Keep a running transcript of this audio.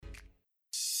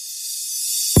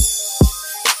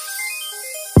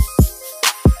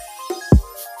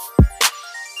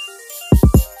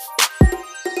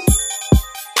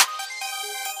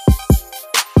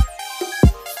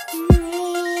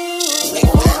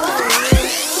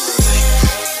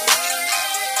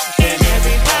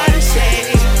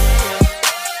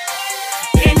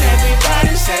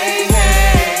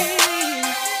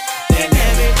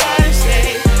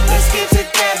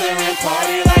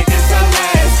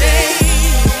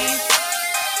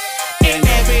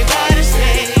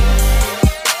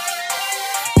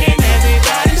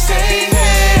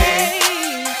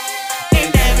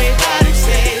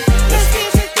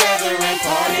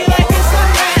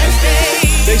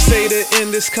say the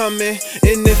end is coming,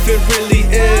 and if it really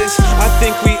is, I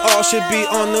think we all should be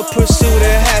on the pursuit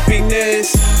of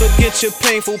happiness. Forget your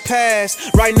painful past,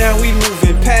 right now we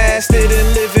moving past it and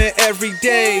living every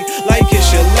day like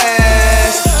it's your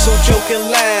last. So joke and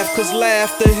laugh, cause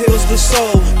laughter heals the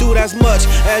soul. Do it as much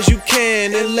as you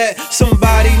can and let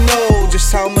somebody know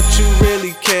just how much you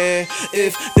really care.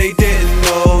 If they didn't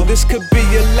know, this could be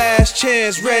your last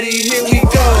chance. Ready, here we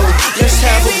go, let's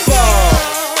have a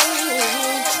ball.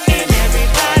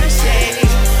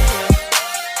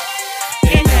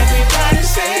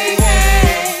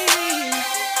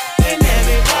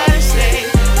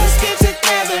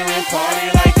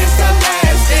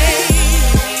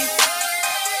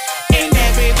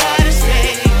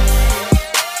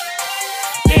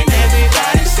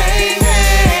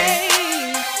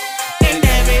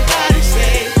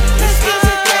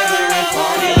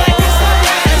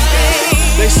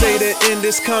 Say the end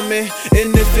is coming, and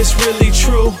if it's really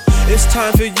true, it's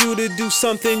time for you to do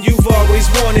something you've always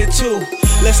wanted to.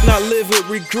 Let's not live with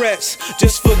regrets,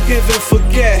 just forgive and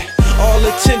forget all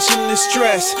attention and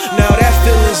stress. Now that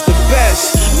feeling's the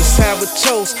best. Let's have a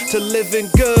toast to living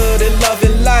good and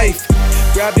loving life.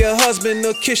 Grab your husband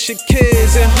or kiss your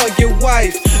kids and hug your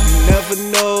wife. You never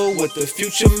know what the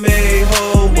future may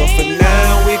hold, but for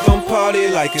now we gon' party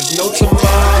like it's no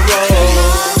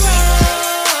tomorrow.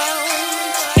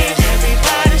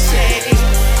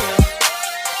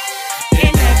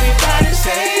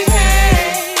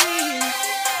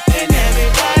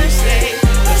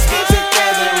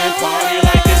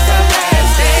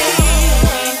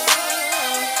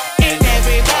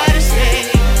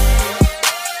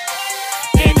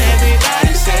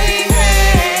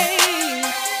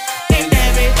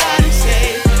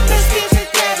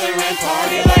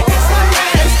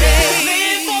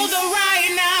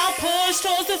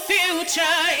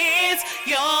 It's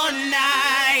your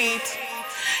night.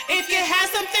 If you have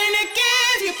something to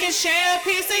give, you can share a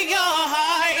piece of your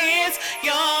heart. It's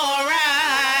your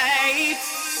right.